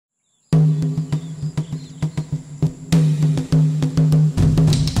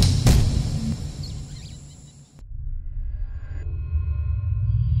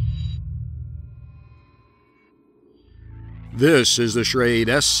This is the Schrade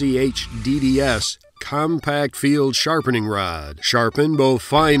SCHDDS compact field sharpening rod. Sharpen both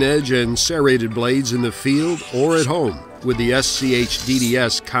fine edge and serrated blades in the field or at home with the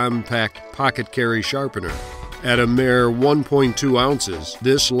SCHDDS compact pocket carry sharpener. At a mere 1.2 ounces,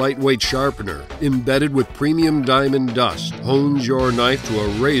 this lightweight sharpener, embedded with premium diamond dust, hones your knife to a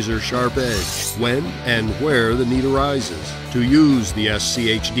razor-sharp edge when and where the need arises. To use the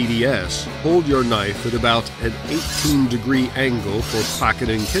SCHDDS, hold your knife at about an 18-degree angle for pocket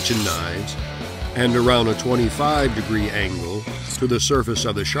and kitchen knives and around a 25-degree angle to the surface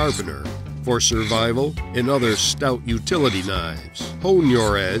of the sharpener for survival in other stout utility knives. Hone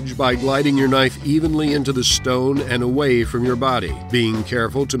your edge by gliding your knife evenly into the stone and away from your body, being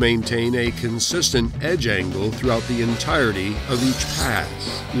careful to maintain a consistent edge angle throughout the entirety of each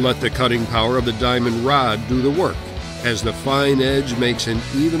pass. Let the cutting power of the diamond rod do the work, as the fine edge makes an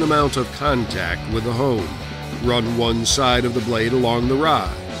even amount of contact with the hone. Run one side of the blade along the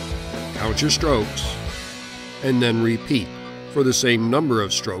rod, count your strokes, and then repeat for the same number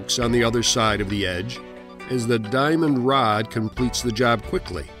of strokes on the other side of the edge, as the diamond rod completes the job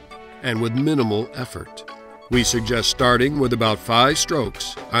quickly and with minimal effort. We suggest starting with about 5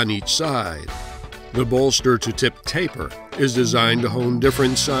 strokes on each side. The bolster to tip taper is designed to hone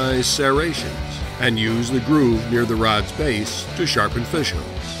different size serrations and use the groove near the rod's base to sharpen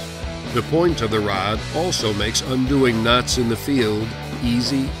fishhooks. The point of the rod also makes undoing knots in the field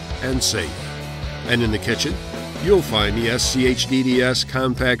easy and safe. And in the kitchen, you'll find the SCHDDS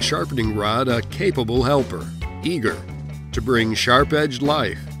compact sharpening rod a capable helper, eager to bring sharp-edged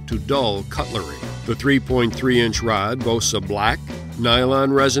life to dull cutlery. The 3.3-inch rod boasts a black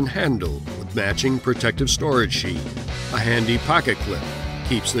nylon resin handle with matching protective storage sheet. A handy pocket clip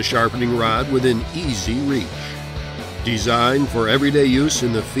keeps the sharpening rod within easy reach. Designed for everyday use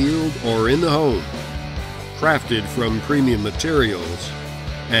in the field or in the home. Crafted from premium materials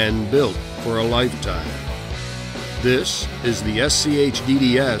and built for a lifetime. This is the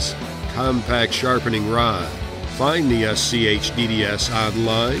SCHDDS compact sharpening rod. Find the SCHDDS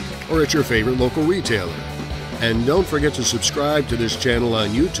online or at your favorite local retailer. And don't forget to subscribe to this channel on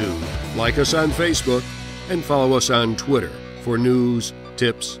YouTube, like us on Facebook, and follow us on Twitter for news,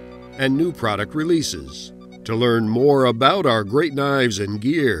 tips, and new product releases. To learn more about our great knives and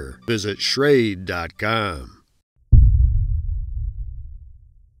gear, visit Schrade.com.